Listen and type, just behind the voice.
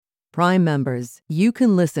Prime members, you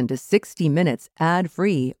can listen to 60 Minutes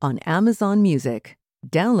ad-free on Amazon Music.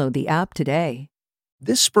 Download the app today.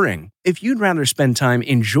 This spring, if you'd rather spend time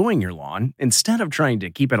enjoying your lawn instead of trying to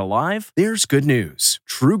keep it alive, there's good news.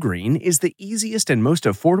 True Green is the easiest and most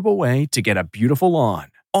affordable way to get a beautiful lawn.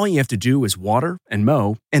 All you have to do is water and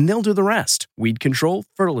mow, and they'll do the rest. Weed control,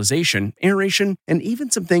 fertilization, aeration, and even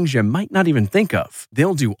some things you might not even think of.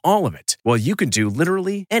 They'll do all of it, while you can do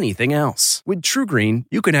literally anything else. With True Green,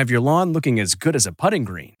 you can have your lawn looking as good as a putting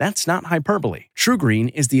green. That's not hyperbole. True Green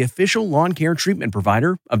is the official lawn care treatment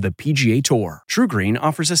provider of the PGA Tour. True Green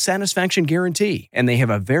offers a satisfaction guarantee, and they have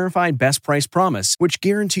a verified best price promise, which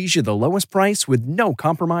guarantees you the lowest price with no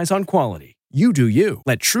compromise on quality. You do you.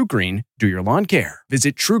 Let True Green do your lawn care.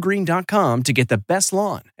 Visit TrueGreen.com to get the best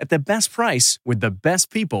lawn at the best price with the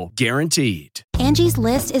best people guaranteed. Angie's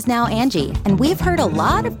List is now Angie, and we've heard a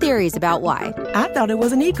lot of theories about why. I thought it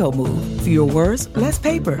was an eco move. Fewer words, less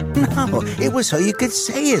paper. No, it was so you could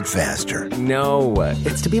say it faster. No,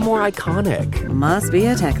 it's to be more iconic. Must be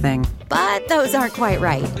a tech thing. But those aren't quite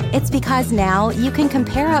right. It's because now you can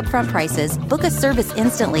compare upfront prices, book a service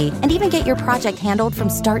instantly, and even get your project handled from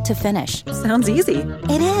start to finish. Sounds easy.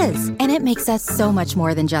 It is, and it makes us so much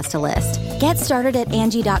more than just a list. Get started at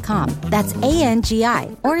Angie.com. That's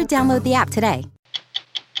ANGI, or download the app today.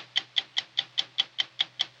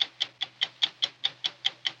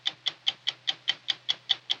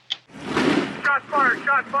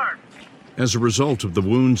 Shots fired. As a result of the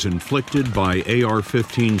wounds inflicted by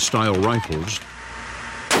AR-15 style rifles,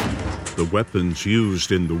 the weapons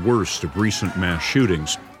used in the worst of recent mass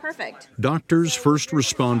shootings, Perfect. doctors, first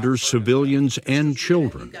responders, civilians, and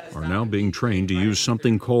children are now being trained to use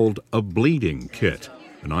something called a bleeding kit,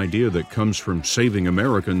 an idea that comes from saving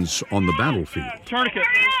Americans on the battlefield. Tourniquet.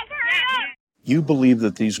 You believe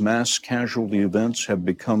that these mass casualty events have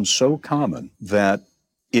become so common that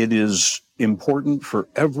it is important for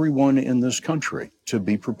everyone in this country to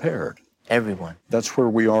be prepared. Everyone. That's where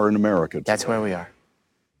we are in America today. That's where we are.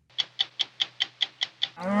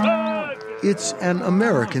 It's an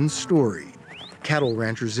American story. Cattle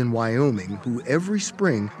ranchers in Wyoming who every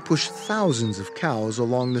spring push thousands of cows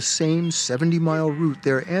along the same 70-mile route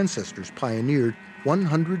their ancestors pioneered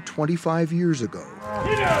 125 years ago.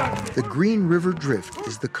 The Green River Drift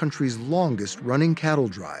is the country's longest-running cattle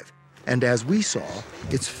drive, and as we saw,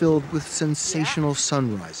 it's filled with sensational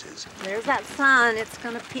sunrises. There's that sun. It's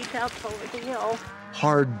going to peek up over the hill.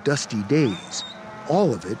 Hard, dusty days,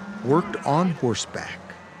 all of it worked on horseback.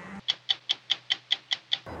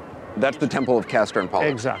 That's the Temple of Castor and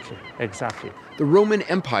Pollux. Exactly. The Roman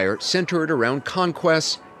Empire centered around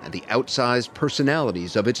conquests and the outsized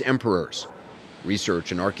personalities of its emperors.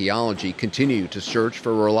 Research and archaeology continue to search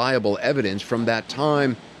for reliable evidence from that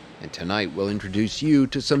time, and tonight we'll introduce you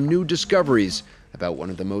to some new discoveries about one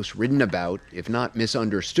of the most written about, if not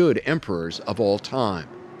misunderstood, emperors of all time,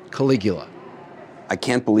 Caligula. I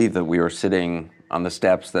can't believe that we are sitting on the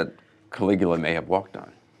steps that Caligula may have walked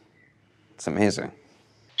on. It's amazing.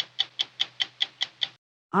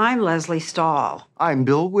 I'm Leslie Stahl. I'm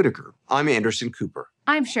Bill Whitaker. I'm Anderson Cooper.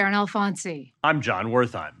 I'm Sharon Alfonsi. I'm John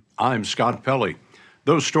Wertheim. I'm Scott Pelley.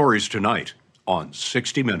 Those stories tonight on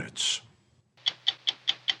 60 Minutes.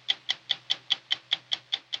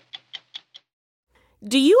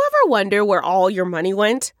 Do you ever wonder where all your money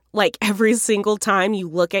went? Like every single time you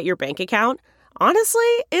look at your bank account? Honestly,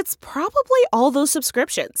 it's probably all those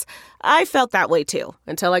subscriptions. I felt that way too,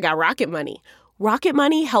 until I got Rocket Money. Rocket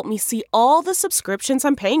Money helped me see all the subscriptions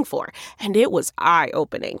I'm paying for, and it was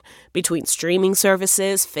eye-opening. Between streaming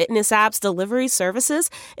services, fitness apps, delivery services,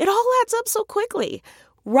 it all adds up so quickly.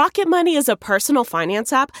 Rocket Money is a personal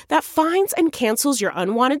finance app that finds and cancels your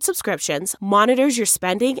unwanted subscriptions, monitors your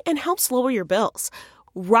spending, and helps lower your bills.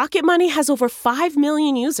 Rocket Money has over 5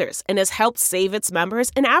 million users and has helped save its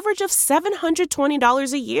members an average of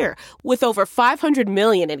 $720 a year, with over 500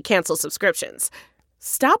 million in canceled subscriptions.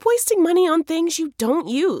 Stop wasting money on things you don't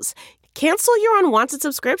use. Cancel your unwanted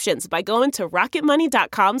subscriptions by going to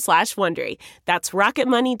rocketmoney.com/Wondery. That's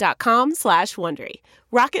rocketmoney.com/Wondery.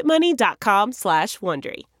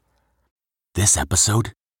 rocketmoney.com/Wondery. This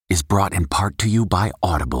episode is brought in part to you by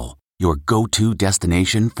Audible, your go-to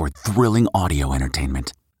destination for thrilling audio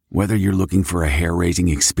entertainment. Whether you're looking for a hair-raising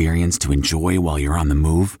experience to enjoy while you're on the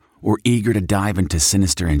move or eager to dive into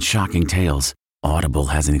sinister and shocking tales, Audible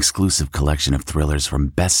has an exclusive collection of thrillers from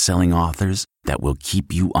best-selling authors that will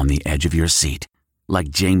keep you on the edge of your seat. Like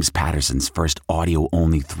James Patterson's first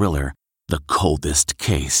audio-only thriller, The Coldest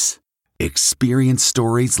Case. Experience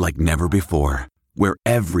stories like never before, where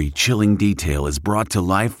every chilling detail is brought to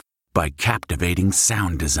life by captivating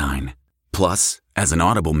sound design. Plus, As an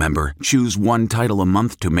Audible member, choose one title a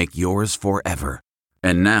month to make yours forever.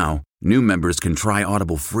 And now, new members can try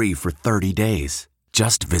Audible free for 30 days.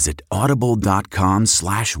 Just visit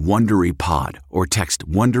audible.com/WonderyPod or text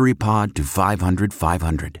WonderyPod to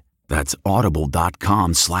 500-500. That's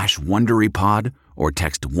audible.com/WonderyPod or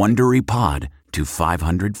text WonderyPod to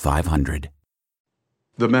 500-500.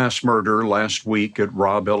 The mass murder last week at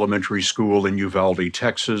Robb Elementary School in Uvalde,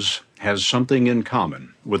 Texas, has something in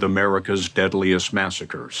common with America's deadliest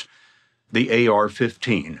massacres: the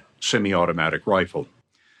AR-15 semi-automatic rifle.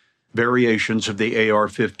 Variations of the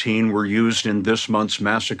AR-15 were used in this month's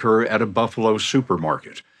massacre at a Buffalo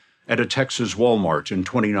supermarket, at a Texas Walmart in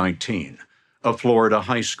 2019, a Florida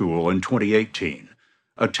high school in 2018,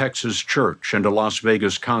 a Texas church and a Las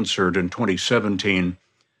Vegas concert in 2017,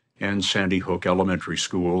 and Sandy Hook Elementary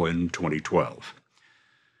School in 2012.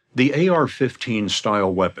 The AR-15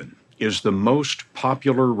 style weapon is the most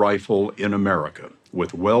popular rifle in America,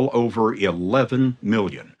 with well over 11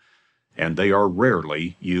 million, and they are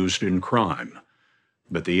rarely used in crime.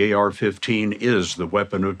 But the AR-15 is the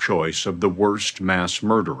weapon of choice of the worst mass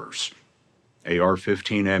murderers.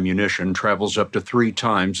 AR-15 ammunition travels up to 3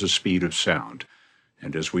 times the speed of sound,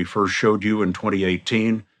 and as we first showed you in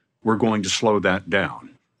 2018, we're going to slow that down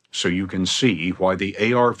so you can see why the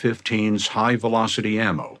AR-15's high-velocity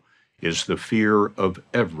ammo is the fear of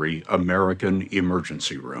every American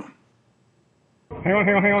emergency room. Hang on.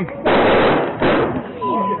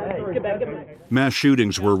 Mass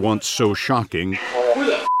shootings were once so shocking, Where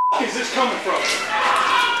the is this coming from?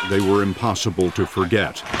 they were impossible to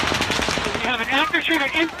forget. We have an active shooter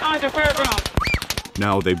inside the fairground.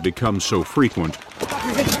 Now they've become so frequent,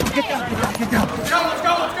 Let's go.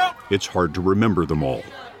 it's hard to remember them all.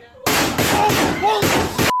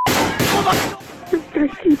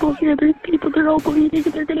 There's people here, they're all bleeding,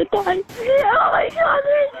 they're gonna die. Oh my God,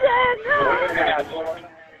 they're dead.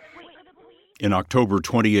 In October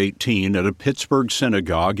 2018, at a Pittsburgh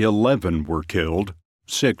synagogue, 11 were killed,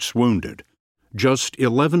 6 wounded. Just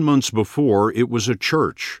 11 months before, it was a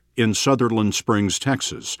church in Sutherland Springs,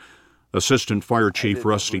 Texas. Assistant Fire Chief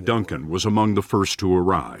Rusty Duncan was among the first to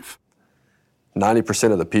arrive.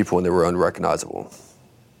 90% of the people in there were unrecognizable.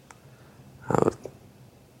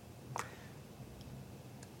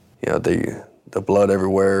 The blood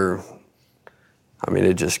everywhere,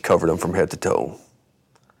 it just covered them from head to toe.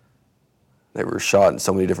 They were shot in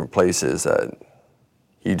so many different places that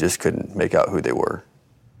you just couldn't make out who they were.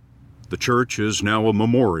 The church is now a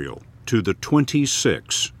memorial to the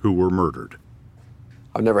 26 who were murdered.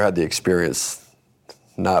 I've never had the experience,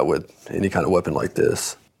 not with any kind of weapon like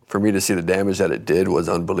this. For me to see the damage that it did was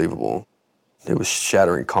unbelievable. It was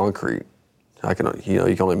shattering concrete. You can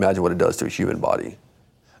only imagine what it does to a human body.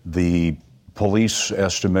 The police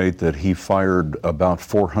estimate that he fired about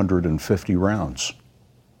 450 rounds.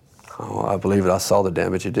 Oh, I believe it. I saw the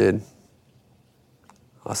damage it did.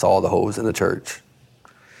 I saw all the holes in the church,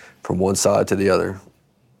 from one side to the other.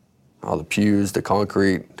 All the pews, the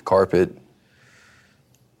concrete, the carpet.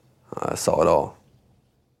 I saw it all.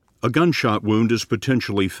 A gunshot wound is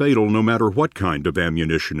potentially fatal no matter what kind of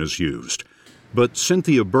ammunition is used. But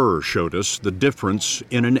Cynthia Burr showed us the difference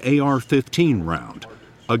in an AR-15 round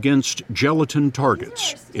against gelatin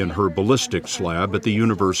targets in her ballistics lab at the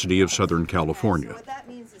University of Southern California.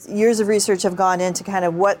 Years of research have gone into kind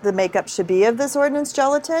of what the makeup should be of this ordnance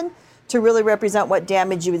gelatin to really represent what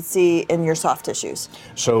damage you would see in your soft tissues.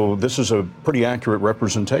 So this is a pretty accurate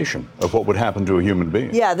representation of what would happen to a human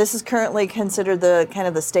being. Yeah, this is currently considered the kind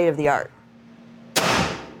of the state of the art.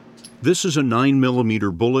 This is a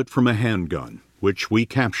 9mm bullet from a handgun, which we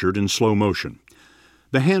captured in slow motion.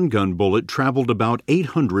 The handgun bullet traveled about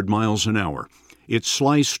 800 miles an hour. It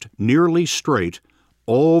sliced nearly straight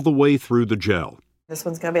all the way through the gel. This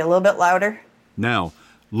one's going to be a little bit louder. Now,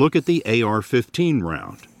 look at the AR-15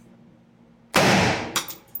 round.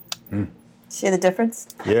 See the difference?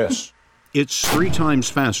 Yes. It's 3 times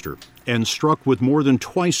faster and struck with more than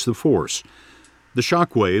twice the force. The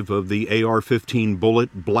shockwave of the AR-15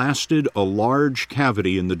 bullet blasted a large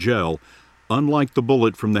cavity in the gel, unlike the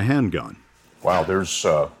bullet from the handgun. Wow, there's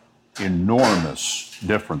enormous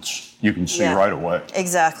difference you can see right away.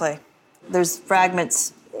 Exactly. There's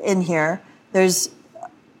fragments in here. There's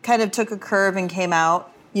kind of took a curve and came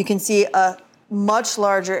out. You can see a much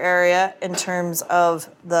larger area in terms of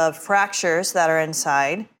the fractures that are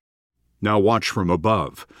inside. Now watch from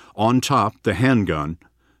above. On top, the handgun.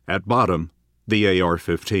 At bottom, the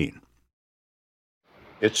AR-15.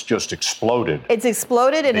 It's just exploded. It's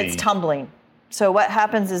exploded and it's tumbling. So what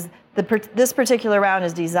happens is this particular round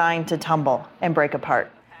is designed to tumble and break apart.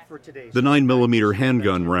 The 9mm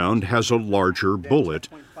handgun round has a larger bullet,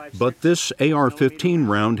 but this AR-15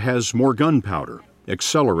 round has more gunpowder,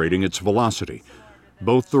 accelerating its velocity.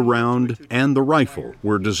 Both the round and the rifle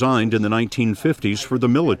were designed in the 1950s for the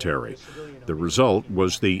military. The result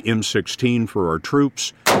was the M16 for our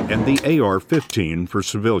troops and the AR-15 for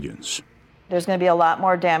civilians. There's going to be a lot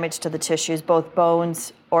more damage to the tissues, both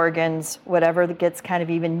bones, organs, whatever that gets kind of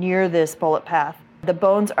even near this bullet path. The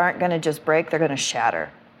bones aren't going to just break, they're going to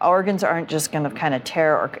shatter. Organs aren't just going to kind of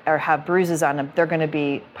tear or have bruises on them. They're going to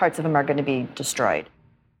be, parts of them are going to be destroyed.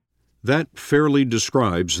 That fairly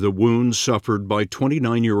describes the wounds suffered by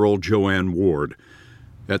 29-year-old Joanne Ward.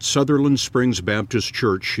 At Sutherland Springs Baptist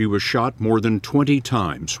Church, she was shot more than 20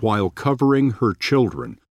 times while covering her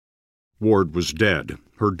children. Ward was dead,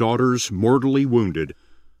 her daughters mortally wounded,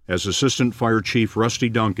 as Assistant Fire Chief Rusty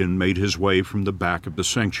Duncan made his way from the back of the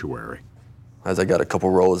sanctuary. As I got a couple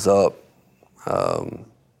rows up,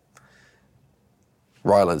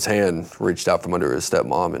 Ryland's hand reached out from under his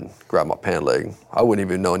stepmom and grabbed my pant leg. I wouldn't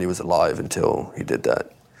even known he was alive until he did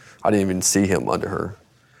that. I didn't even see him under her.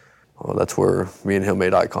 Well, that's where me and him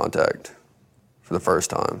made eye contact for the first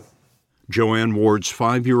time. Joanne Ward's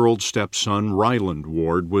 5-year-old stepson, Ryland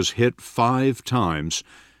Ward, was hit 5 times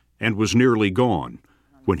and was nearly gone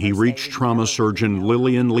when he reached trauma surgeon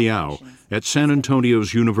Lillian Liao at San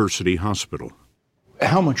Antonio's University Hospital.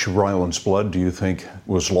 How much of Ryland's blood do you think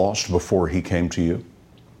was lost before he came to you?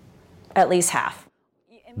 At least half.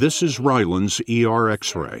 This is Ryland's ER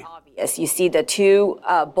X-ray. Obvious. You see the 2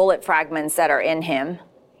 bullet fragments that are in him.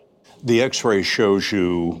 The X-ray shows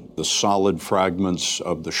you the solid fragments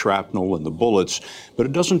of the shrapnel and the bullets, but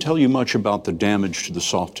it doesn't tell you much about the damage to the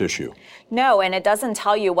soft tissue. No, and it doesn't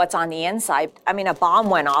tell you what's on the inside. I mean, a bomb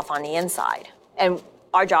went off on the inside, and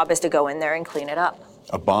our job is to go in there and clean it up.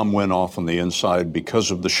 A bomb went off on the inside because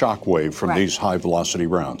of the shock wave from these high-velocity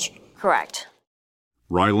rounds. Correct.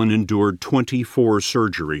 Ryland endured 24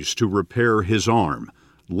 surgeries to repair his arm,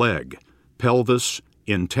 leg, pelvis,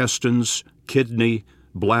 intestines, kidney,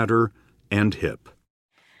 bladder, and hip.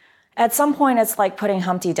 At some point, it's like putting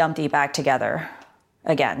Humpty Dumpty back together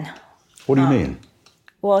again. What do you mean?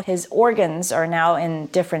 Well, his organs are now in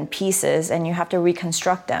different pieces, and you have to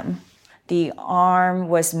reconstruct them. The arm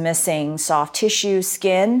was missing soft tissue,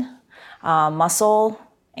 skin, muscle,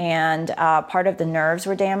 and part of the nerves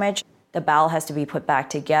were damaged. The bowel has to be put back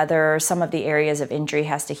together. Some of the areas of injury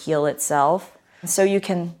has to heal itself. So you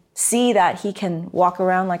can see that he can walk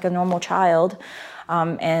around like a normal child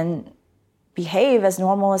and behave as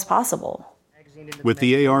normal as possible. With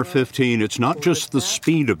the AR-15, it's not just the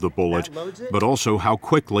speed of the bullet, but also how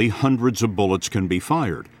quickly hundreds of bullets can be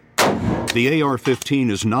fired. The AR-15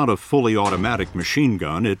 is not a fully automatic machine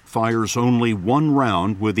gun. It fires only 1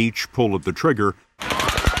 round with each pull of the trigger.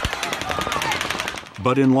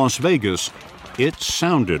 But in Las Vegas, it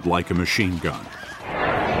sounded like a machine gun.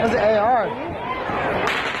 That's an AR.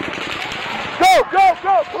 Go, go,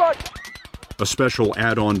 go, come on! A special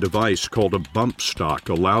add-on device called a bump stock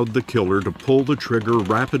allowed the killer to pull the trigger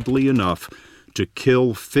rapidly enough to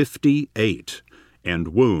kill 58 and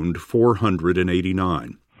wound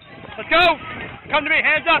 489. Let's go! Come to me,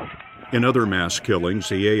 hands up! In other mass killings,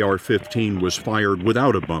 the AR-15 was fired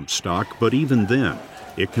without a bump stock, but even then,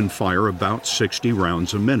 it can fire about 60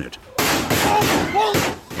 rounds a minute.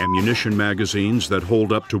 Ammunition magazines that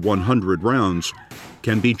hold up to 100 rounds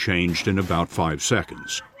can be changed in about 5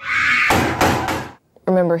 seconds. I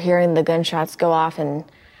remember hearing the gunshots go off and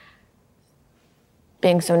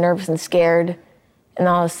being so nervous and scared, and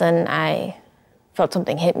all of a sudden I felt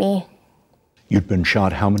something hit me. You'd been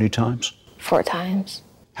shot how many times? 4 times.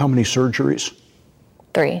 How many surgeries?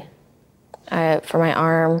 3. For my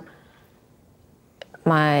arm,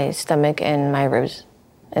 my stomach, and my ribs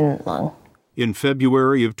and lung. In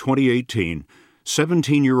February of 2018,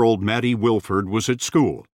 17-year-old Maddie Wilford was at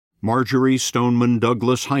school, Marjorie Stoneman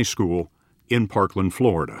Douglas High School in Parkland,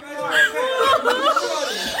 Florida.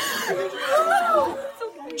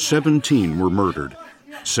 17 were murdered,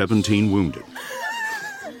 17 wounded.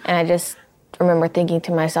 And I just remember thinking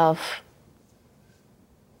to myself,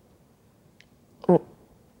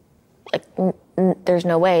 like, there's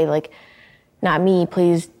no way, like, not me,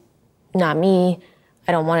 please, not me.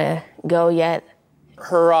 I don't want to go yet.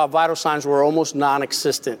 Her vital signs were almost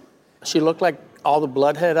non-existent. She looked like all the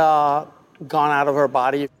blood had gone out of her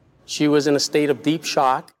body. She was in a state of deep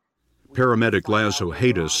shock. Paramedic Laz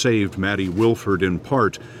Ojeda saved Maddie Wilford in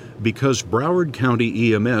part because Broward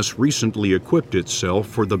County EMS recently equipped itself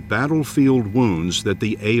for the battlefield wounds that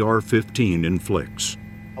the AR-15 inflicts.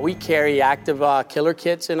 We carry active killer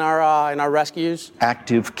kits in our rescues.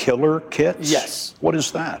 Active killer kits? Yes. What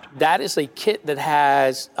is that? That is a kit that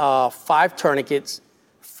has 5 tourniquets,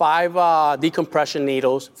 5 decompression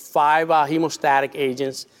needles, 5 hemostatic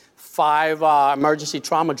agents, 5 emergency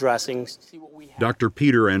trauma dressings. Dr.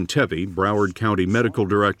 Peter Antevi, Broward County Medical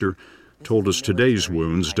Director, told us today's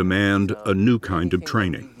wounds demand a new kind of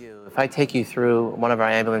training. If I take you through one of our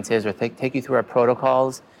ambulances or take you through our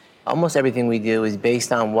protocols, almost everything we do is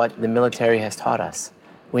based on what the military has taught us.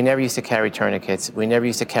 We never used to carry tourniquets. We never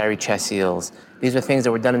used to carry chest seals. These are things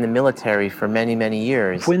that were done in the military for many, many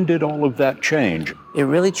years. When did all of that change? It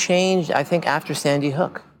really changed, I think, after Sandy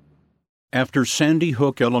Hook. After Sandy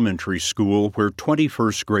Hook Elementary School, where 20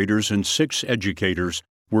 first graders and 6 educators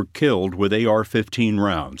were killed with AR-15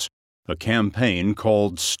 rounds, a campaign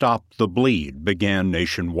called Stop the Bleed began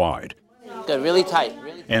nationwide. Good, really tight.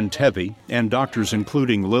 Antevi and doctors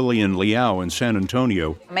including Lillian Liao in San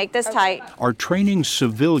Antonio Make this tight. are training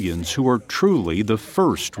civilians who are truly the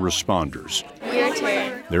first responders. Your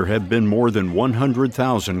turn. There have been more than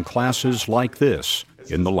 100,000 classes like this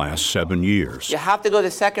in the last 7 years. You have to go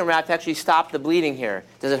the second route to actually stop the bleeding here.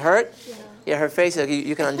 Does it hurt? Yeah, her face,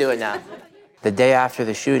 you can undo it now. The day after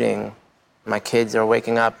the shooting, my kids are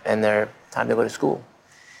waking up and they're time to go to school.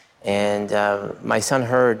 And my son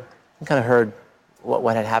heard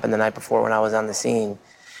what had happened the night before when I was on the scene.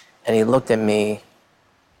 And he looked at me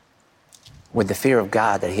with the fear of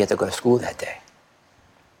God that he had to go to school that day.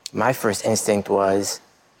 My first instinct was,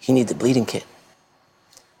 he needs a bleeding kit.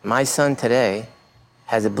 My son today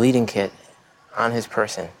has a bleeding kit on his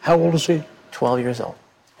person. How old is he? 12 years old.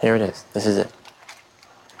 Here it is. This is it.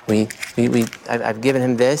 I've given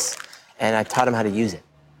him this, and I taught him how to use it.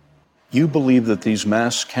 You believe that these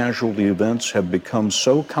mass casualty events have become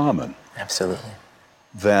so common. Absolutely.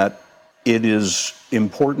 That it is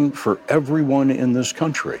important for everyone in this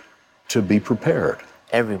country to be prepared.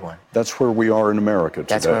 Everyone. That's where we are in America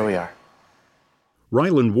today. That's where we are.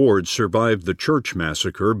 Ryland Ward survived the church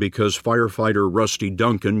massacre because firefighter Rusty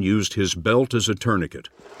Duncan used his belt as a tourniquet.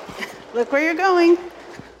 Look where you're going.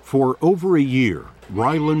 For over a year,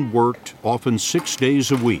 Ryland worked often 6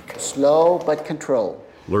 days a week. Slow but controlled.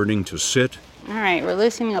 Learning to sit. All right, we're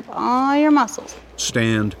loosening up all your muscles.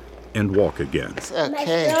 Stand and walk again. It's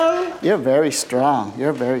okay. You're very strong.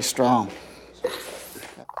 You're very strong.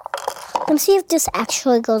 Let's see if this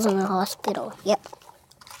actually goes in the hospital. Yep.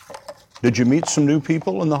 Did you meet some new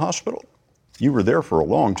people in the hospital? You were there for a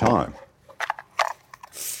long time.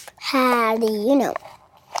 How do you know?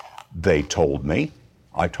 They told me.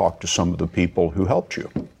 I talked to some of the people who helped you.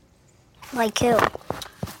 Like who?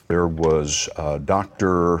 There was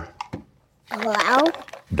Dr. Lau?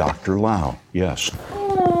 Dr. Lau, yes.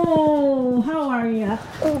 Oh, how are you?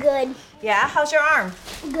 I'm good. Yeah, how's your arm?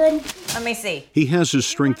 Good. Let me see. He has his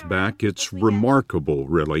strength back. It's remarkable,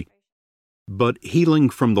 really. But healing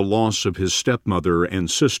from the loss of his stepmother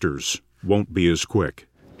and sisters won't be as quick.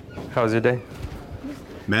 How was your day?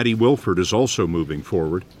 Maddie Wilford is also moving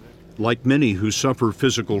forward. Like many who suffer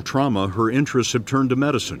physical trauma, her interests have turned to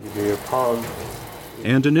medicine.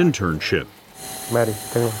 And an internship. Maddie,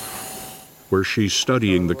 come here. Where she's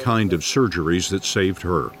studying the kind of surgeries that saved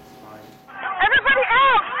her. Everybody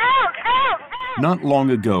out! Not long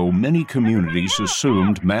ago, many communities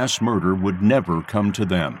assumed mass murder would never come to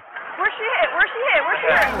them. Where's she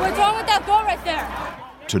hit? What's wrong with that boat right there?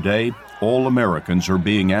 Today, all Americans are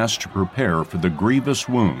being asked to prepare for the grievous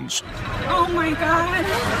wounds Oh my God!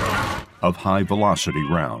 of high-velocity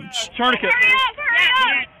rounds. Tourniquet.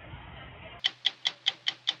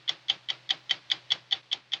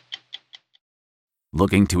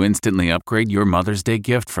 Looking to instantly upgrade your Mother's Day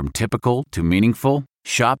gift from typical to meaningful?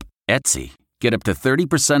 Shop Etsy. Get up to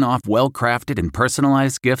 30% off well-crafted and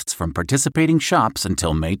personalized gifts from participating shops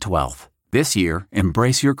until May 12th. This year,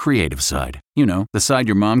 embrace your creative side. You know, the side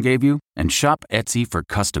your mom gave you. And shop Etsy for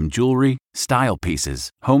custom jewelry, style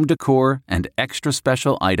pieces, home decor, and extra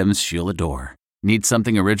special items she'll adore. Need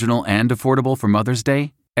something original and affordable for Mother's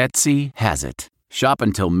Day? Etsy has it. Shop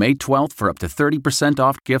until May 12th for up to 30%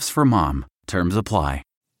 off gifts for mom. Terms apply.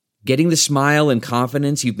 Getting the smile and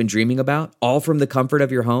confidence you've been dreaming about, all from the comfort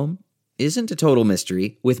of your home, isn't a total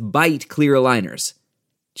mystery with Bite Clear Aligners.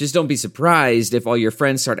 Just don't be surprised if all your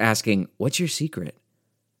friends start asking, what's your secret?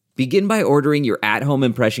 Begin by ordering your at-home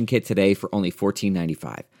impression kit today for only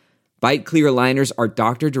 $14.95. Bite Clear Aligners are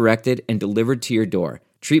doctor-directed and delivered to your door.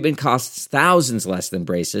 Treatment costs thousands less than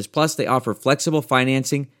braces, plus they offer flexible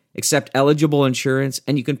financing, accept eligible insurance,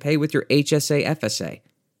 and you can pay with your HSA FSA.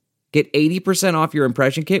 Get 80% off your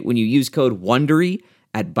impression kit when you use code WONDERY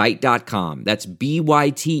at Byte.com. That's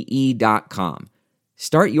BYTE.com.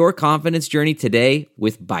 Start your confidence journey today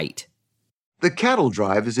with Byte. The cattle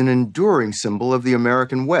drive is an enduring symbol of the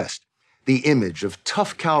American West, the image of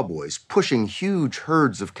tough cowboys pushing huge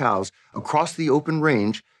herds of cows across the open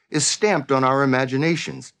range is stamped on our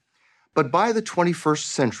imaginations. But by the 21st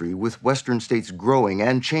century, with Western states growing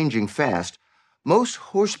and changing fast, most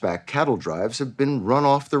horseback cattle drives have been run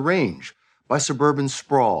off the range by suburban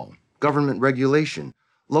sprawl, government regulation,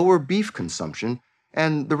 lower beef consumption,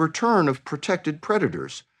 and the return of protected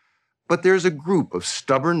predators. But there's a group of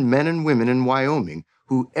stubborn men and women in Wyoming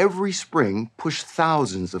who every spring push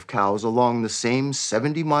thousands of cows along the same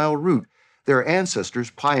 70-mile route their ancestors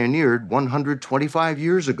pioneered 125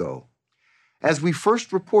 years ago. As we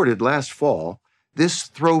first reported last fall, this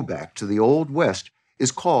throwback to the Old West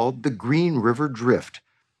is called the Green River Drift,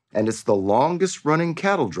 and it's the longest-running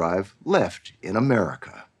cattle drive left in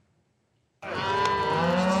America.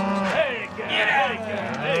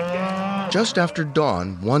 Just after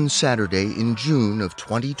dawn one Saturday in June of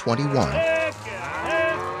 2021,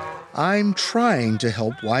 I'm trying to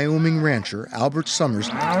help Wyoming rancher Albert Summers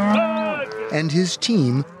and his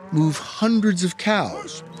team move hundreds of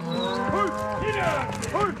cows,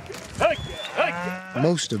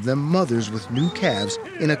 most of them mothers with new calves,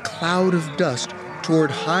 in a cloud of dust toward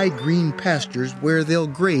high green pastures where they'll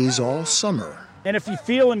graze all summer. And if you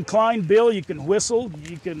feel inclined, Bill, you can whistle,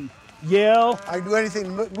 you can yell. I can do anything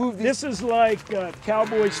to move these. This is like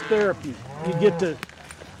cowboys therapy. You get to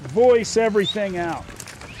voice everything out.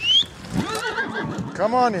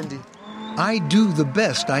 Come on, Indy. I do the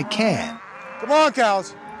best I can. Come on,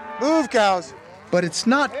 cows. Move, cows. But it's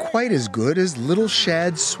not quite as good as little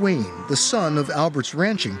Shad Swain, the son of Albert's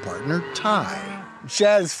ranching partner, Ty.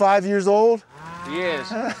 Shad is 5 years old? He is.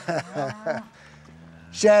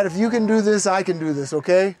 Shad, if you can do this, I can do this,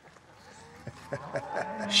 okay?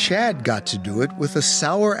 Shad got to do it with a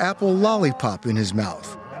sour apple lollipop in his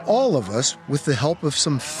mouth. All of us, with the help of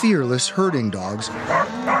some fearless herding dogs,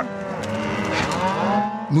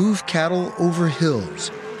 move cattle over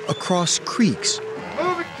hills, across creeks,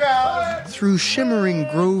 through shimmering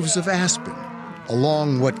groves of aspen,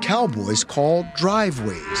 along what cowboys call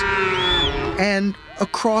driveways, and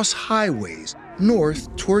across highways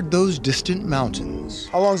north toward those distant mountains.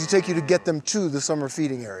 How long does it take you to get them to the summer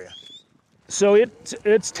feeding area? So it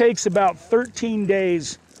takes about 13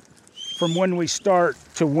 days from when we start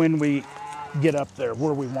to when we get up there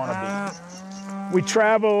where we want to be. We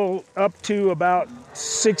travel up to about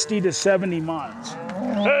 60 to 70 miles.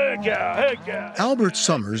 Hey, cow, hey, cow. Albert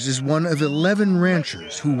Summers is one of 11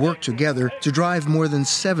 ranchers who work together to drive more than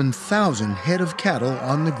 7,000 head of cattle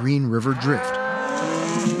on the Green River Drift.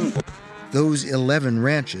 Those 11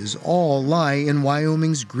 ranches all lie in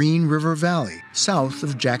Wyoming's Green River Valley, south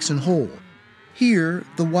of Jackson Hole. Here,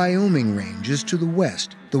 the Wyoming Range is to the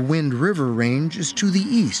west, the Wind River Range is to the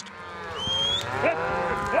east.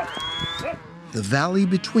 The valley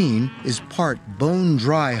between is part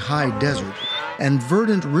bone-dry high desert and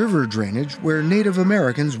verdant river drainage where Native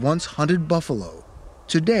Americans once hunted buffalo.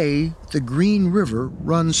 Today, the Green River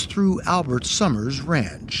runs through Albert Summers'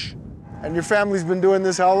 ranch. And your family's been doing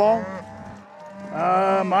this how long?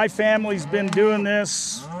 My family's been doing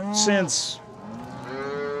this since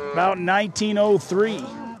about 1903.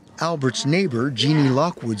 Albert's neighbor, Jeannie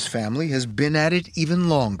Lockwood's family, has been at it even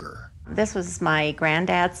longer. This was my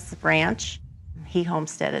granddad's ranch. He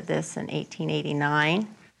homesteaded this in 1889.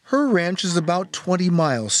 Her ranch is about 20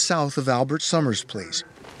 miles south of Albert Summers' place.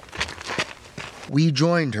 We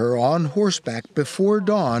joined her on horseback before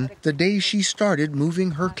dawn the day she started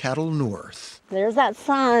moving her cattle north. There's that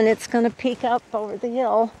sun. It's going to peek up over the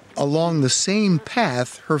hill. Along the same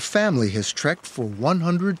path her family has trekked for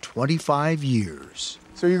 125 years.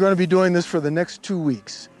 So you're going to be doing this for the next 2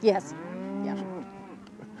 weeks? Yes. Yeah.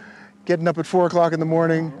 Getting up at 4 o'clock in the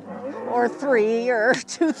morning? Or 3 or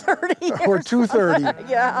 2:30. Or 2:30.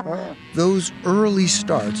 Yeah. Those early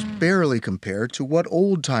starts barely compare to what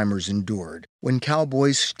old-timers endured when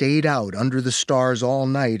cowboys stayed out under the stars all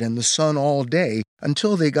night and the sun all day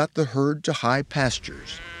until they got the herd to high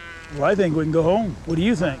pastures. Well, I think we can go home. What do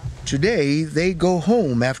you think? Today, they go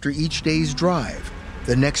home after each day's drive.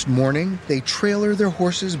 The next morning, they trailer their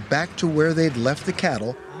horses back to where they'd left the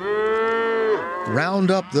cattle, round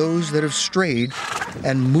up those that have strayed,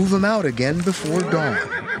 and move them out again before dawn.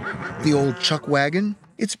 The old chuck wagon,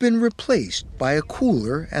 it's been replaced by a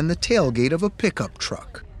cooler and the tailgate of a pickup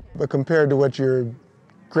truck. But compared to what your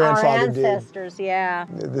grandfather did... Our ancestors, yeah.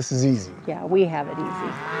 This is easy. Yeah, we have it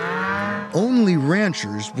easy. Only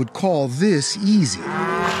ranchers would call this easy.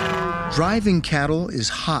 Driving cattle is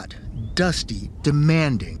hot, dusty,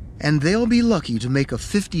 demanding, and they'll be lucky to make a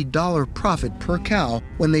 $50 profit per cow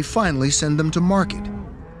when they finally send them to market.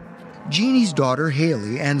 Jeannie's daughter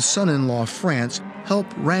Haley and son-in-law France help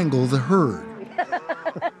wrangle the herd.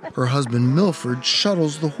 Her husband Milford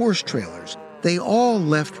shuttles the horse trailers. They all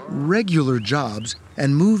left regular jobs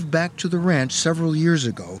and moved back to the ranch several years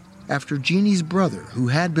ago after Jeannie's brother, who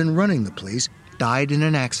had been running the place, died in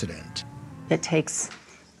an accident. It takes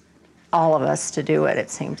all of us to do it, it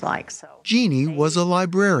seems like. So Jeannie was a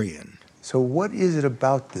librarian. So what is it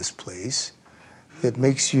about this place that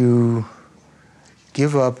makes you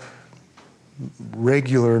give up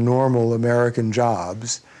regular, normal American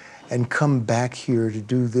jobs and come back here to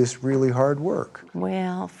do this really hard work?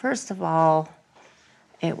 Well, first of all,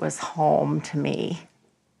 it was home to me.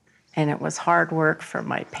 And it was hard work for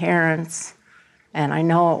my parents. And I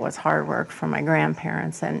know it was hard work for my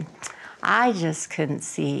grandparents. And I just couldn't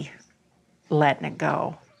see letting it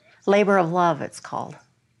go. Labor of love, it's called.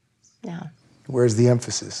 Yeah. Where's the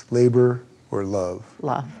emphasis? Labor or love?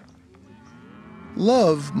 Love.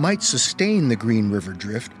 Love might sustain the Green River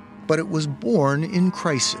Drift, but it was born in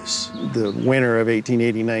crisis. The winter of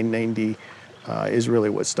 1889-90 is really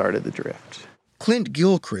what started the drift. Clint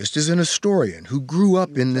Gilchrist is an historian who grew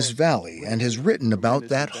up in this valley and has written about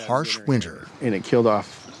that harsh winter. And it killed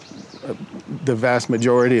off the vast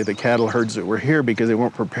majority of the cattle herds that were here because they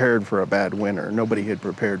weren't prepared for a bad winter. Nobody had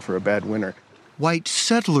prepared for a bad winter. White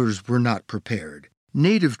settlers were not prepared.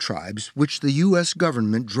 Native tribes, which the U.S.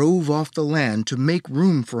 government drove off the land to make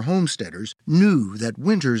room for homesteaders, knew that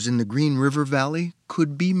winters in the Green River Valley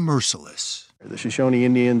could be merciless. The Shoshone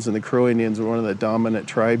Indians and the Crow Indians were one of the dominant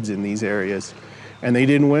tribes in these areas. And they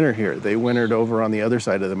didn't winter here. They wintered over on the other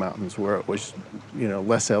side of the mountains where it was,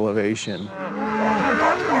 less elevation.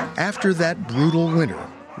 After that brutal winter,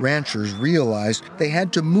 ranchers realized they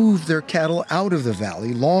had to move their cattle out of the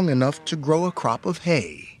valley long enough to grow a crop of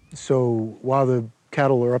hay. So while the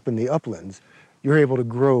cattle are up in the uplands, you're able to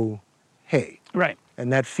grow hay. Right.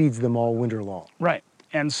 And that feeds them all winter long. Right.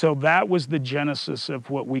 And so that was the genesis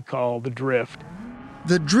of what we call the drift.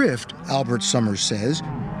 The drift, Albert Summers says,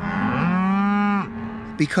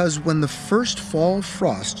 because when the first fall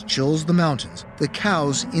frost chills the mountains, the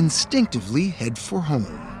cows instinctively head for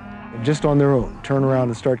home. Just on their own, turn around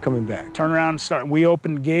and start coming back. Turn around and start. We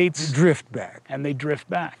open gates. They drift back. And they drift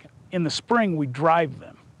back. In the spring, we drive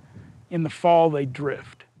them. In the fall, they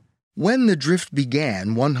drift. When the drift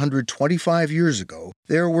began 125 years ago,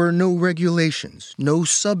 there were no regulations, no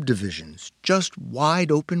subdivisions, just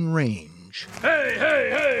wide open range. Hey, hey,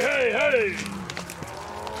 hey, hey, hey!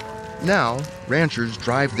 Now, ranchers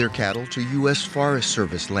drive their cattle to U.S. Forest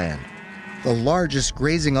Service land, the largest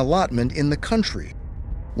grazing allotment in the country,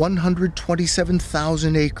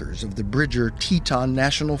 127,000 acres of the Bridger Teton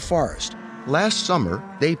National Forest. Last summer,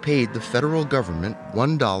 they paid the federal government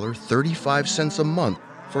 $1.35 a month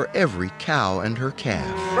for every cow and her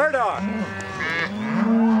calf. Murdoch!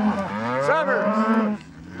 Summers!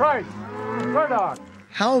 Price! Murdoch!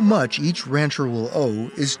 How much each rancher will owe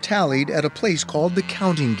is tallied at a place called the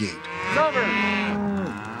Counting Gate. Summers!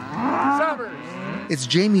 Summers! It's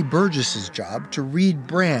Jamie Burgess's job to read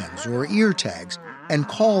brands or ear tags and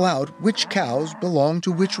call out which cows belong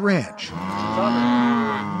to which ranch. Summers!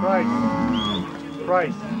 Price!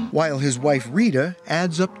 Price! While his wife Rita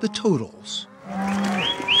adds up the totals.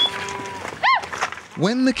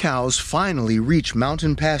 When the cows finally reach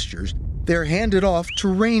mountain pastures, they're handed off to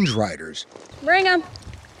range riders. Bring them.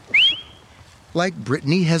 Like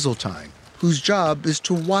Brittany Heseltine, whose job is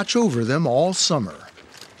to watch over them all summer.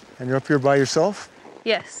 And you're up here by yourself?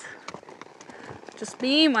 Yes. Just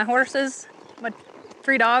me, my horses, my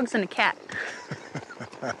 3 dogs, and a cat.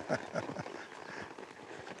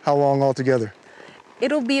 How long altogether?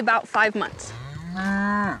 It'll be about 5 months.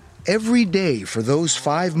 Every day for those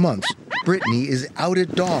 5 months, Brittany is out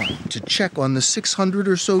at dawn to check on the 600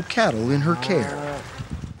 or so cattle in her care.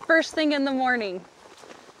 First thing in the morning,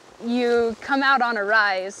 you come out on a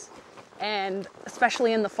rise, and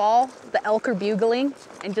especially in the fall, the elk are bugling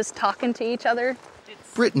and just talking to each other.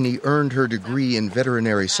 Brittany earned her degree in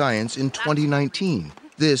veterinary science in 2019.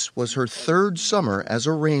 This was her 3rd summer as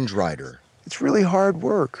a range rider. It's really hard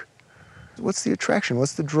work. What's the attraction?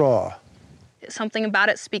 What's the draw? Something about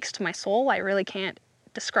it speaks to my soul. I really can't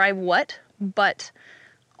describe what, but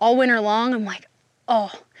all winter long, I'm like,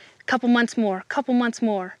 oh, a couple months more,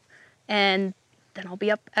 and then I'll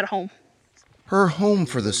be up at home. Her home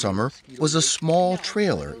for the summer was a small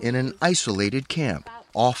trailer in an isolated camp,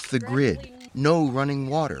 off the grid. No running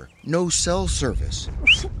water, no cell service.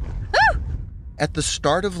 At the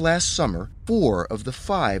start of last summer, 4 of the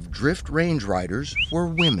 5 drift range riders were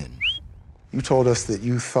women. You told us that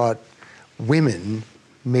you thought women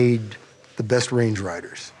made the best range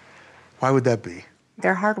riders. Why would that be?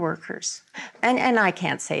 They're hard workers. And I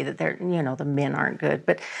can't say that they're, the men aren't good,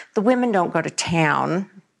 but the women don't go to town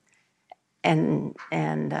and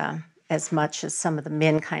as much as some of the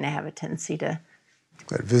men kind of have a tendency to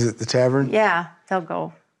visit the tavern? Yeah, they'll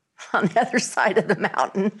go on the other side of the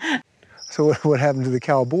mountain. So what happened to the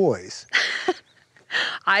cowboys?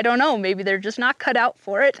 I don't know. Maybe they're just not cut out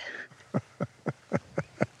for it.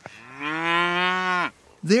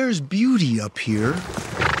 There's beauty up here,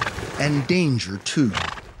 and danger too.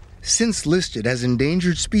 Since listed as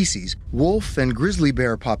endangered species, wolf and grizzly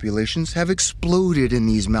bear populations have exploded in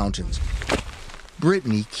these mountains.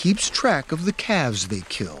 Brittany keeps track of the calves they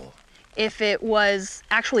kill. If it was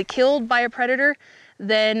actually killed by a predator,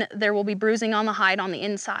 then there will be bruising on the hide on the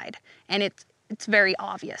inside, and it's very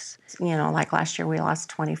obvious. Like last year we lost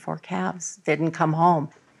 24 calves, didn't come home.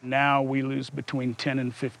 Now we lose between 10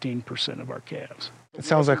 and 15% of our calves. It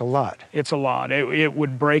sounds like a lot. It's a lot. It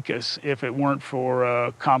would break us if it weren't for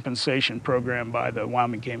a compensation program by the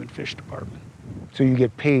Wyoming Game and Fish Department. So you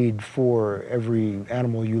get paid for every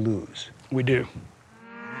animal you lose? We do.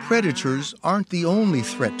 Predators aren't the only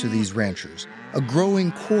threat to these ranchers. A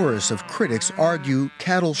growing chorus of critics argue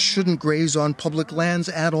cattle shouldn't graze on public lands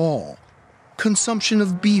at all. Consumption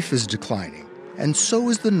of beef is declining, and so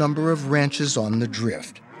is the number of ranches on the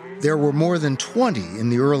Drift. There were more than 20 in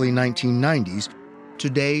the early 1990s.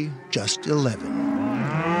 Today, just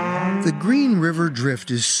 11. The Green River Drift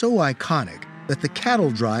is so iconic that the cattle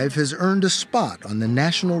drive has earned a spot on the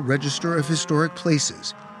National Register of Historic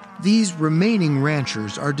Places. These remaining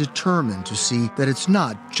ranchers are determined to see that it's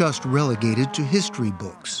not just relegated to history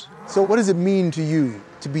books. So what does it mean to you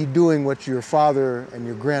to be doing what your father and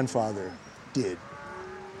your grandfather did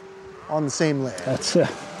on the same land? That's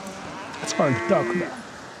hard to talk about.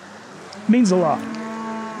 It means a lot.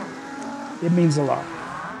 It means a lot.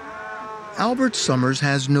 Albert Summers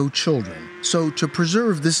has no children, so to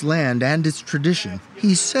preserve this land and its tradition,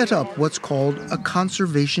 he's set up what's called a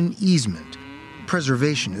conservation easement.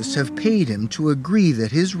 Preservationists have paid him to agree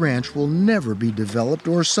that his ranch will never be developed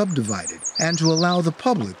or subdivided, and to allow the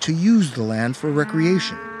public to use the land for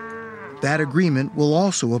recreation. That agreement will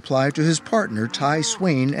also apply to his partner, Ty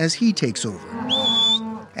Swain, as he takes over,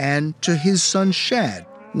 and to his son, Shad,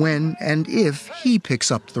 when and if he picks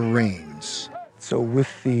up the reins. So with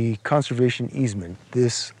the conservation easement,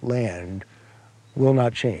 this land will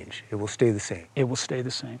not change. It will stay the same. It will stay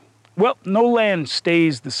the same. Well, no land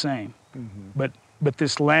stays the same, but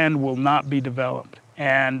this land will not be developed.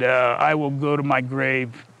 And I will go to my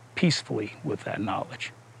grave peacefully with that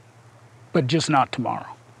knowledge, but just not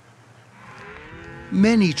tomorrow.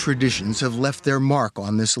 Many traditions have left their mark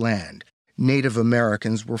on this land. Native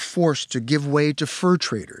Americans were forced to give way to fur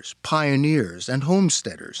traders, pioneers, and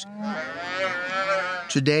homesteaders.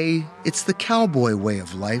 Today, it's the cowboy way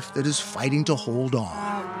of life that is fighting to hold on.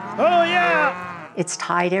 Oh, yeah! It's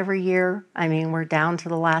tied every year. I mean, we're down to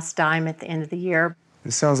the last dime at the end of the year.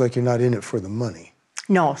 It sounds like you're not in it for the money.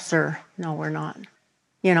 No, sir. No, we're not.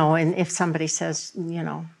 And if somebody says,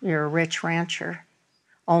 you're a rich rancher,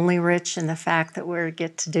 only rich in the fact that we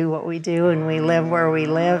get to do what we do and we live where we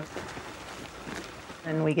live.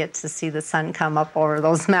 And we get to see the sun come up over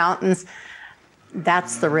those mountains.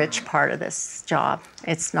 That's the rich part of this job.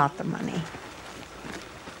 It's not the money.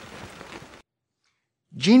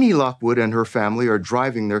 Jeannie Lockwood and her family are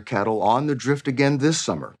driving their cattle on the Drift again this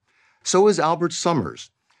summer. So is Albert Summers,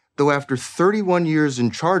 though after 31 years in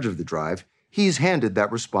charge of the drive, he's handed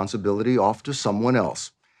that responsibility off to someone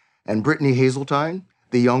else. And Brittany Hazeltine,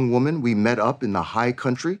 the young woman we met up in the high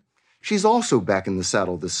country, she's also back in the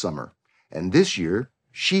saddle this summer. And this year,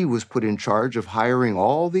 she was put in charge of hiring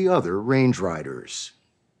all the other range riders.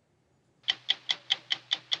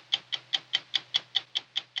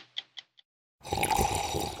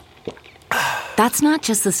 That's not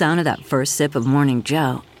just the sound of that first sip of Morning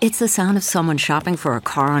Joe. It's the sound of someone shopping for a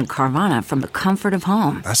car on Carvana from the comfort of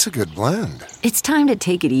home. That's a good blend. It's time to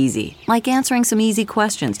take it easy, like answering some easy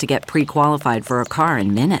questions to get pre-qualified for a car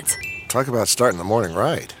in minutes. Talk about starting the morning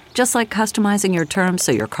right. Just like customizing your terms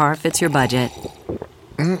so your car fits your budget.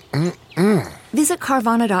 Visit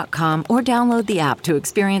Carvana.com or download the app to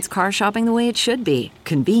experience car shopping the way it should be.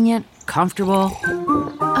 Convenient, comfortable.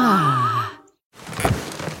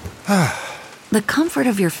 The comfort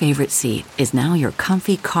of your favorite seat is now your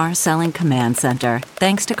comfy car selling command center,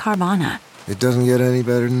 thanks to Carvana. It doesn't get any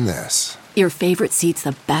better than this. Your favorite seat's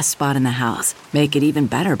the best spot in the house. Make it even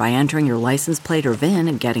better by entering your license plate or VIN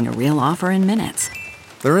and getting a real offer in minutes.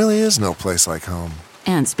 There really is no place like home.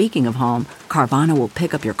 And speaking of home, Carvana will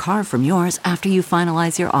pick up your car from yours after you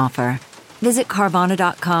finalize your offer. Visit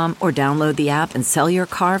Carvana.com or download the app and sell your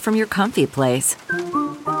car from your comfy place.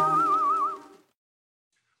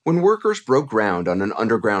 When workers broke ground on an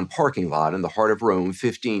underground parking lot in the heart of Rome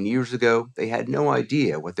 15 years ago, they had no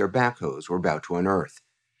idea what their backhoes were about to unearth.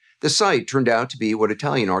 The site turned out to be what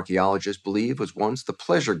Italian archaeologists believe was once the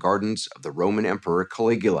pleasure gardens of the Roman Emperor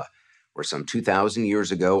Caligula, where some 2,000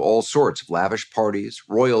 years ago all sorts of lavish parties,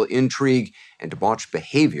 royal intrigue, and debauched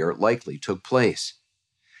behavior likely took place.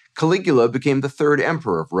 Caligula became the third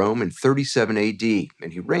emperor of Rome in 37 AD,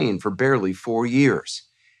 and he reigned for barely 4 years.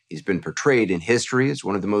 He's been portrayed in history as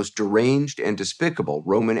one of the most deranged and despicable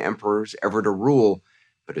Roman emperors ever to rule,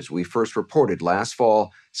 but as we first reported last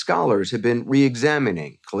fall, scholars have been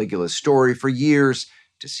re-examining Caligula's story for years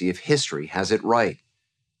to see if history has it right.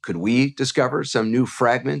 Could we discover some new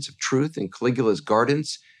fragments of truth in Caligula's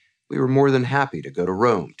gardens? We were more than happy to go to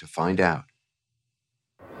Rome to find out.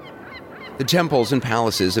 The temples and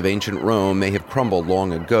palaces of ancient Rome may have crumbled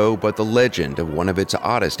long ago, but the legend of one of its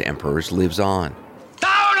oddest emperors lives on.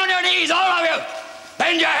 Down on your knees, all of you!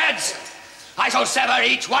 Bend your heads! I shall sever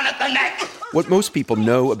each one at the neck! What most people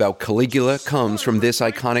know about Caligula comes from this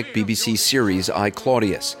iconic BBC series, I,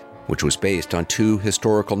 Claudius, which was based on 2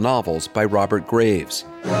 historical novels by Robert Graves.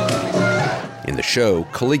 In the show,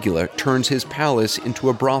 Caligula turns his palace into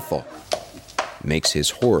a brothel, makes his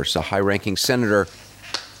horse a high-ranking senator,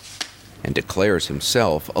 and declares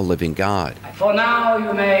himself a living god. For now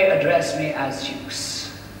you may address me as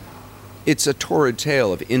Zeus. It's a torrid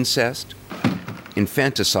tale of incest,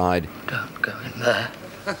 infanticide, Don't go in there.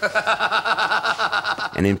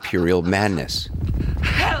 and imperial madness.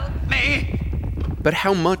 Help me! But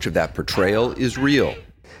how much of that portrayal is real?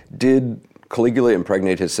 Did Caligula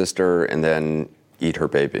impregnate his sister and then eat her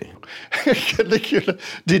baby? Caligula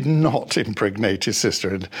did not impregnate his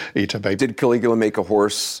sister and eat her baby. Did Caligula make a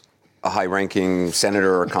horse a high-ranking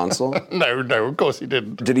senator or consul? No, of course he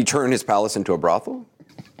didn't. Did he turn his palace into a brothel?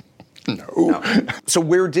 No. So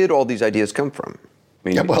where did all these ideas come from?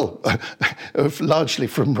 Largely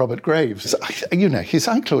from Robert Graves. You know, his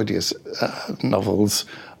I, Claudius novels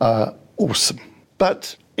are awesome.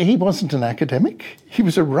 But he wasn't an academic. He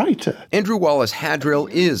was a writer. Andrew Wallace Hadrill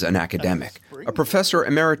is an academic, a professor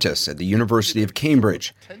emeritus at the University of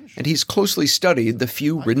Cambridge, and he's closely studied the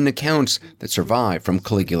few written accounts that survive from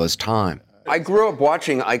Caligula's time. I grew up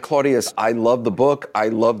watching I, Claudius. I love the book. I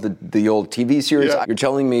love the old TV series. Yeah. You're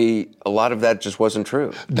telling me a lot of that just wasn't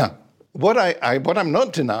true? No. What I'm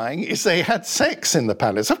not denying is they had sex in the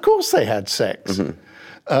palace. Of course they had sex.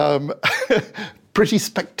 Mm-hmm. Pretty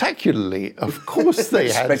spectacularly. Of course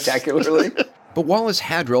they had. Spectacularly? But Wallace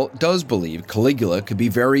Hadrill does believe Caligula could be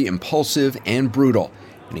very impulsive and brutal,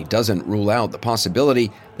 and he doesn't rule out the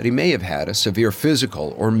possibility that he may have had a severe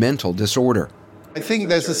physical or mental disorder. I think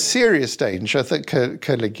there's a serious danger that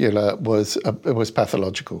Caligula was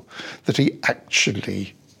pathological, that he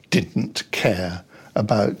actually didn't care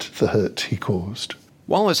about the hurt he caused.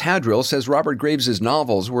 Wallace Hadrill says Robert Graves'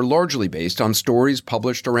 novels were largely based on stories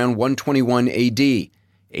published around 121 AD, 80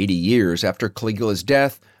 years after Caligula's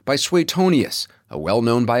death, by Suetonius, a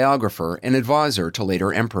well-known biographer and advisor to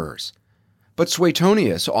later emperors. But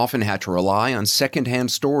Suetonius often had to rely on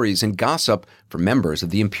second-hand stories and gossip from members of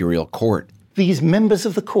the imperial court. These members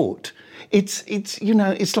of the court, it's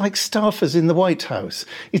like staffers in the White House.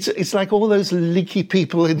 It's like all those leaky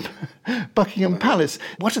people in Buckingham Palace.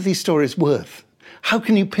 What are these stories worth? How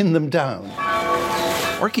can you pin them down?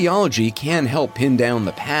 Archaeology can help pin down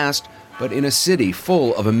the past, but in a city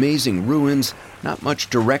full of amazing ruins, not much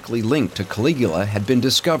directly linked to Caligula had been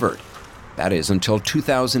discovered. That is until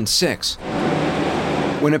 2006,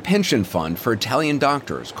 when a pension fund for Italian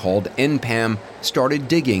doctors called NPAM started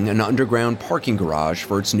digging an underground parking garage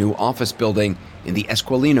for its new office building in the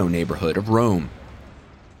Esquilino neighborhood of Rome.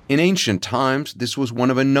 In ancient times, this was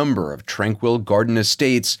one of a number of tranquil garden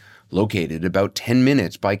estates located about 10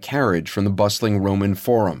 minutes by carriage from the bustling Roman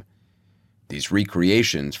Forum. These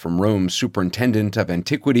recreations from Rome's superintendent of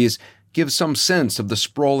antiquities give some sense of the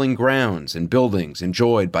sprawling grounds and buildings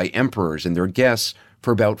enjoyed by emperors and their guests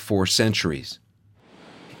for about 4 centuries.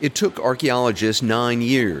 It took archaeologists 9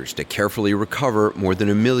 years to carefully recover more than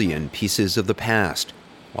 1 million pieces of the past,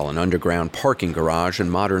 while an underground parking garage and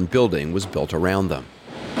modern building was built around them.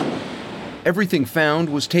 Everything found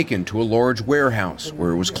was taken to a large warehouse where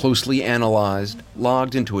it was closely analyzed,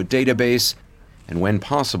 logged into a database, and when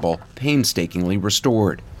possible, painstakingly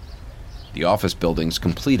restored. The office building's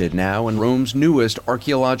completed now, and Rome's newest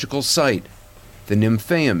archaeological site, the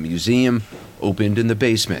Nymphaeum Museum, opened in the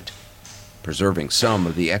basement, preserving some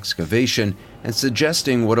of the excavation and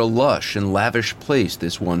suggesting what a lush and lavish place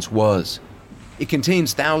this once was. It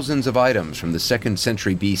contains thousands of items from the 2nd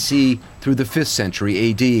century BC through the 5th century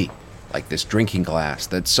AD, like this drinking glass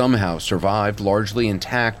that somehow survived largely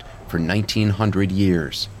intact for 1,900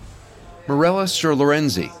 years. Mirella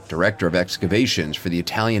Sirlorenzi, director of excavations for the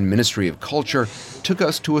Italian Ministry of Culture, took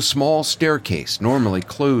us to a small staircase normally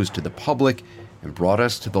closed to the public and brought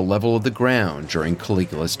us to the level of the ground during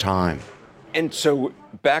Caligula's time. And so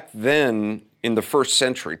back then, in the first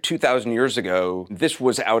century, 2,000 years ago, this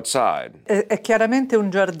was outside. It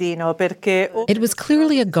was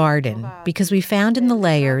clearly a garden because we found in the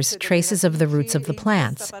layers traces of the roots of the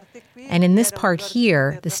plants. And in this part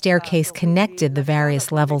here, the staircase connected the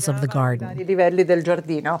various levels of the garden.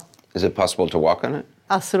 Is it possible to walk on it?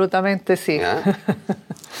 Assolutamente sì. Yeah.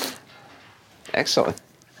 Excellent.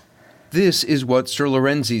 This is what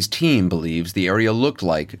Sirlorenzi's team believes the area looked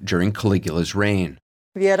like during Caligula's reign.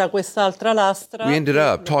 We ended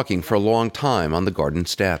up talking for a long time on the garden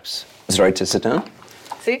steps. Is it right to sit down?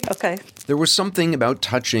 Okay. There was something about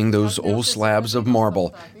touching those old slabs of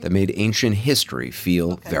marble that made ancient history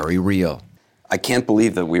feel very real. I can't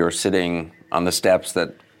believe that we were sitting on the steps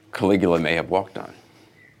that Caligula may have walked on.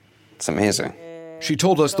 It's amazing. She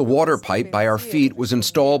told us the water pipe by our feet was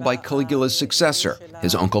installed by Caligula's successor,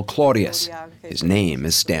 his uncle Claudius. His name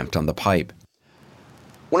is stamped on the pipe.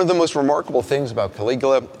 One of the most remarkable things about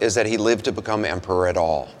Caligula is that he lived to become emperor at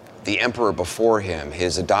all. The emperor before him,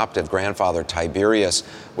 his adoptive grandfather Tiberius,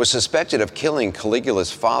 was suspected of killing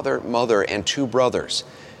Caligula's father, mother, and 2 brothers.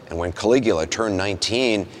 And when Caligula turned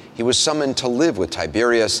 19, he was summoned to live with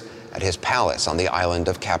Tiberius at his palace on the island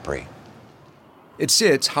of Capri. It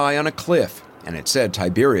sits high on a cliff, and it said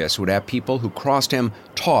Tiberius would have people who crossed him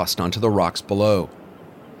tossed onto the rocks below.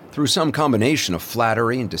 Through some combination of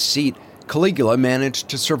flattery and deceit, Caligula managed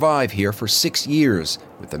to survive here for 6 years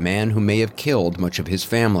with the man who may have killed much of his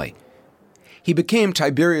family. He became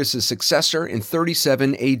Tiberius' successor in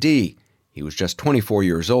 37 AD. He was just 24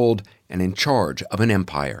 years old and in charge of an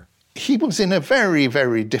empire. He was in a very,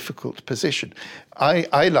 very difficult position.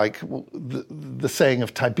 I like the saying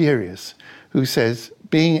of Tiberius, who says,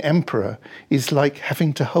 being emperor is like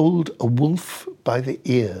having to hold a wolf by the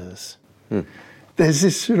ears. There's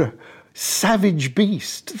this sort of savage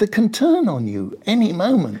beast that can turn on you any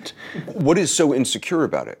moment. What is so insecure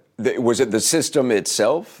about it? Was it the system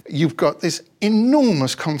itself? You've got this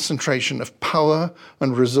enormous concentration of power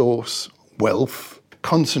and resource, wealth,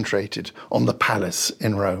 concentrated on the palace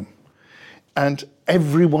in Rome. And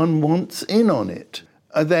everyone wants in on it.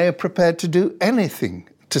 They are prepared to do anything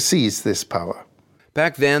to seize this power.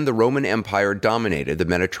 Back then, the Roman Empire dominated the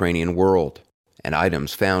Mediterranean world, and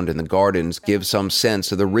items found in the gardens give some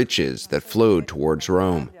sense of the riches that flowed towards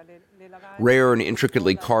Rome. Rare and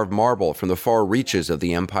intricately carved marble from the far reaches of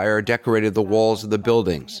the empire decorated the walls of the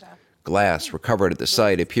buildings. Glass recovered at the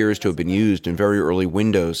site appears to have been used in very early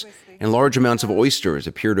windows, and large amounts of oysters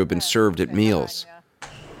appear to have been served at meals.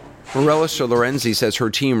 Mirella Sirlorenzi says her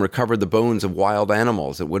team recovered the bones of wild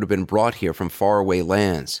animals that would have been brought here from faraway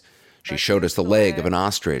lands. She showed us the leg of an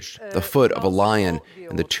ostrich, the foot of a lion,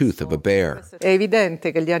 and the tooth of a bear.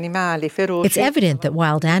 It's evident that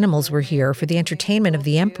wild animals were here for the entertainment of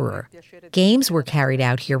the emperor. Games were carried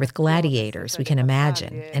out here with gladiators, we can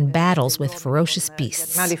imagine, and battles with ferocious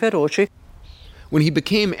beasts. When he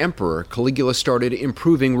became emperor, Caligula started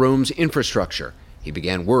improving Rome's infrastructure. He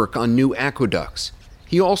began work on new aqueducts.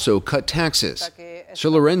 He also cut taxes.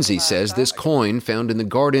 Sirlorenzi says this coin found in the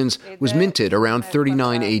gardens was minted around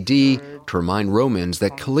 39 AD to remind Romans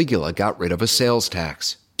that Caligula got rid of a sales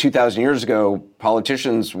tax. 2,000 years ago,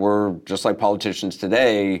 politicians were just like politicians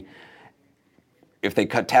today. If they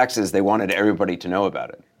cut taxes, they wanted everybody to know about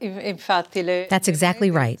it. That's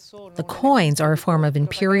exactly right. The coins are a form of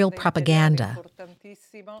imperial propaganda.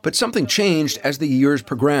 But something changed as the years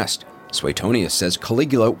progressed. Suetonius says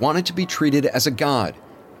Caligula wanted to be treated as a god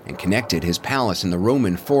and connected his palace in the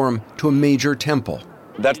Roman Forum to a major temple.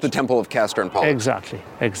 That's the temple of Castor and Pollux.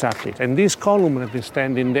 Exactly. And these columns have been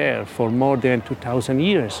standing there for more than 2,000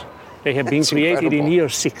 years. They have been created in year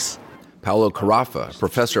 6. Paolo Carafa,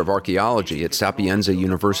 professor of archaeology at Sapienza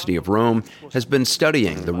University of Rome, has been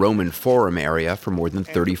studying the Roman Forum area for more than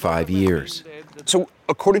 35 years. So,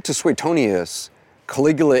 according to Suetonius,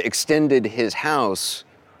 Caligula extended his house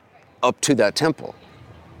up to that temple.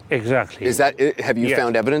 Exactly. Is that? Have you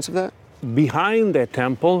found evidence of that? Behind the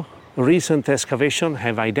temple, recent excavations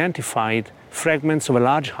have identified fragments of a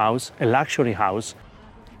large house, a luxury house.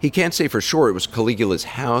 He can't say for sure it was Caligula's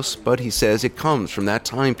house, but he says it comes from that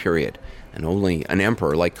time period, and only an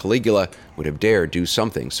emperor like Caligula would have dared do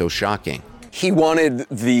something so shocking. He wanted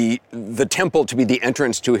the temple to be the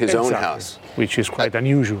entrance to his own house. Which is quite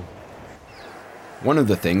unusual. One of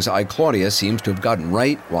the things I. Claudius seems to have gotten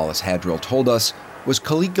right, Wallace Hadrill told us, was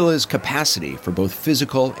Caligula's capacity for both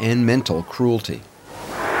physical and mental cruelty.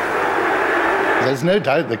 There's no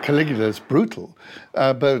doubt that Caligula is brutal,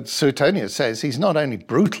 but Suetonius says he's not only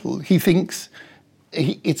brutal, he thinks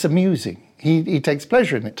it's amusing. He takes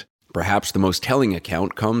pleasure in it. Perhaps the most telling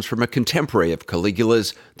account comes from a contemporary of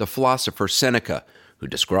Caligula's, the philosopher Seneca, who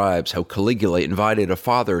describes how Caligula invited a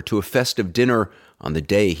father to a festive dinner on the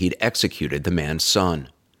day he'd executed the man's son.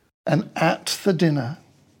 And at the dinner,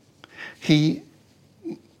 he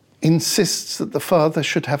insists that the father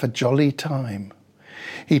should have a jolly time.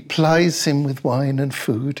 He plies him with wine and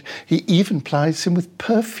food. He even plies him with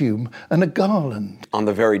perfume and a garland. On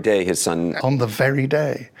the very day his son... On the very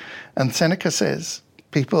day. And Seneca says,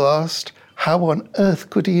 people asked, how on earth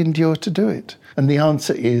could he endure to do it? And the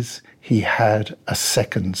answer is, he had a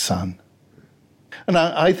second son. And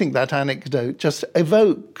I think that anecdote just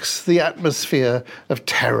evokes the atmosphere of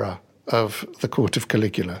terror of the court of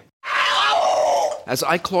Caligula. As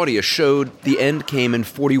I, Claudius, showed, the end came in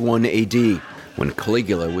 41 AD, when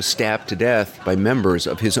Caligula was stabbed to death by members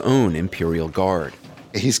of his own imperial guard.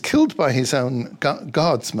 He's killed by his own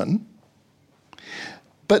guardsmen,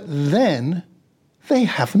 but then they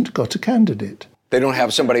haven't got a candidate. They don't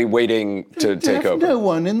have somebody waiting to take over. No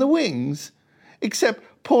one in the wings, except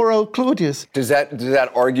poor old Claudius. Does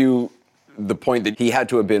that argue the point that he had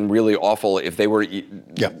to have been really awful if they were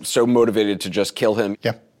so motivated to just kill him?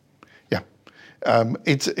 Yeah.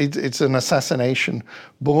 It's an assassination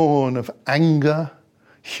born of anger,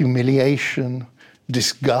 humiliation,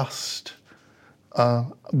 disgust.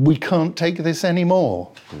 We can't take this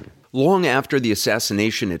anymore. Long after the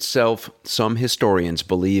assassination itself, some historians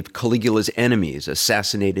believe Caligula's enemies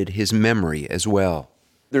assassinated his memory as well.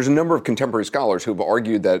 There's a number of contemporary scholars who've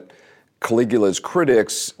argued that Caligula's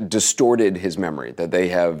critics distorted his memory, that they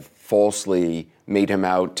have falsely made him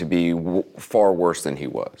out to be far worse than he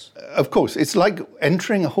was. Of course, it's like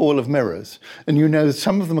entering a hall of mirrors, and you know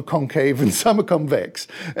some of them are concave and some are convex,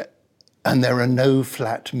 and there are no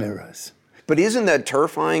flat mirrors. But isn't that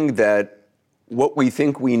terrifying that what we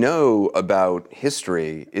think we know about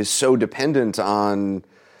history is so dependent on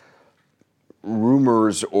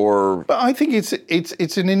rumors or... But I think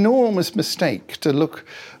it's an enormous mistake to look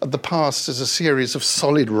at the past as a series of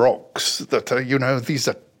solid rocks that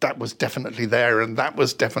that was definitely there and that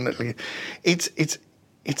was definitely... It's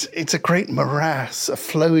a great morass, a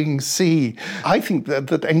flowing sea. I think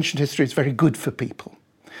that ancient history is very good for people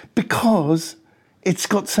because it's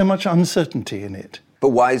got so much uncertainty in it. But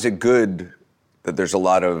why is it good that there's a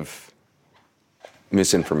lot of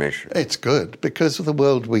misinformation? It's good because the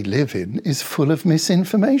world we live in is full of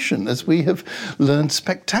misinformation, as we have learned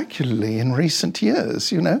spectacularly in recent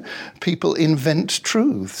years. People invent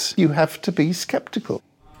truths. You have to be skeptical.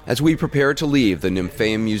 As we prepare to leave the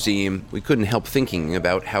Nymphaeum Museum, we couldn't help thinking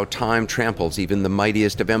about how time tramples even the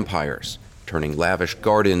mightiest of empires, turning lavish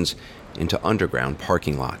gardens into underground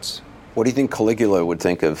parking lots. What do you think Caligula would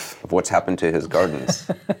think of what's happened to his gardens?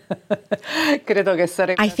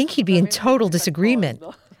 I think he'd be in total disagreement.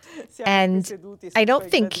 And I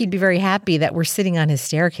don't think he'd be very happy that we're sitting on his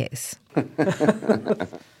staircase.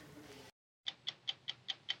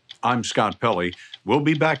 I'm Scott Pelley. We'll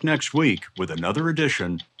be back next week with another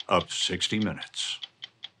edition of 60 Minutes.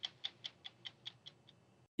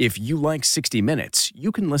 If you like 60 Minutes,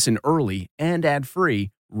 you can listen early and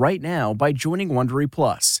ad-free right now by joining Wondery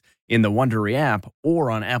Plus in the Wondery app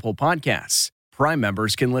or on Apple Podcasts. Prime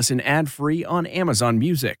members can listen ad-free on Amazon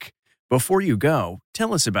Music. Before you go,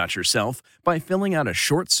 tell us about yourself by filling out a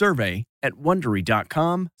short survey at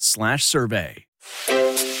Wondery.com/survey.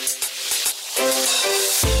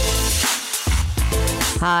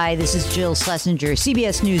 Hi, this is Jill Schlesinger,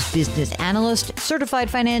 CBS News business analyst, certified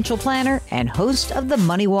financial planner, and host of the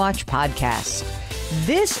Money Watch podcast.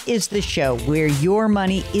 This is the show where your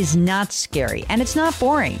money is not scary and it's not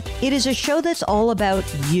boring. It is a show that's all about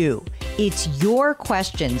you. It's your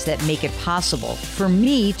questions that make it possible for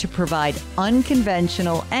me to provide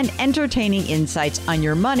unconventional and entertaining insights on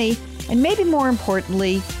your money and maybe more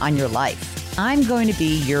importantly, on your life. I'm going to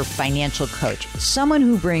be your financial coach, someone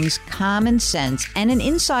who brings common sense and an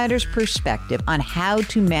insider's perspective on how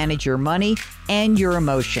to manage your money and your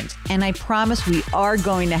emotions. And I promise we are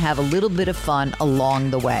going to have a little bit of fun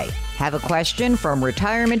along the way. Have a question from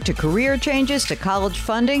retirement to career changes to college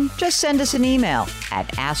funding? Just send us an email at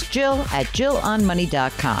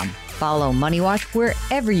askjill@jillonmoney.com. Follow Money Watch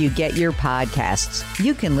wherever you get your podcasts.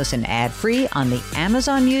 You can listen ad-free on the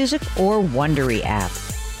Amazon Music or Wondery app.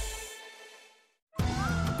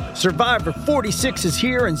 Survivor 46 is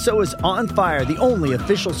here, and so is On Fire, the only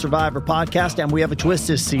official Survivor podcast, and we have a twist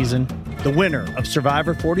this season. The winner of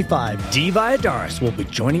Survivor 45, Dee Valladares, will be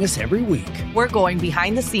joining us every week. We're going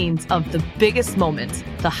behind the scenes of the biggest moments,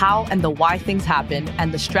 the how and the why things happen,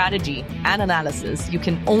 and the strategy and analysis you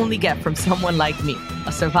can only get from someone like me,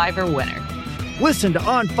 a Survivor winner. Listen to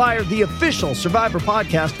On Fire, the official Survivor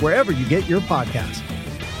podcast, wherever you get your podcasts.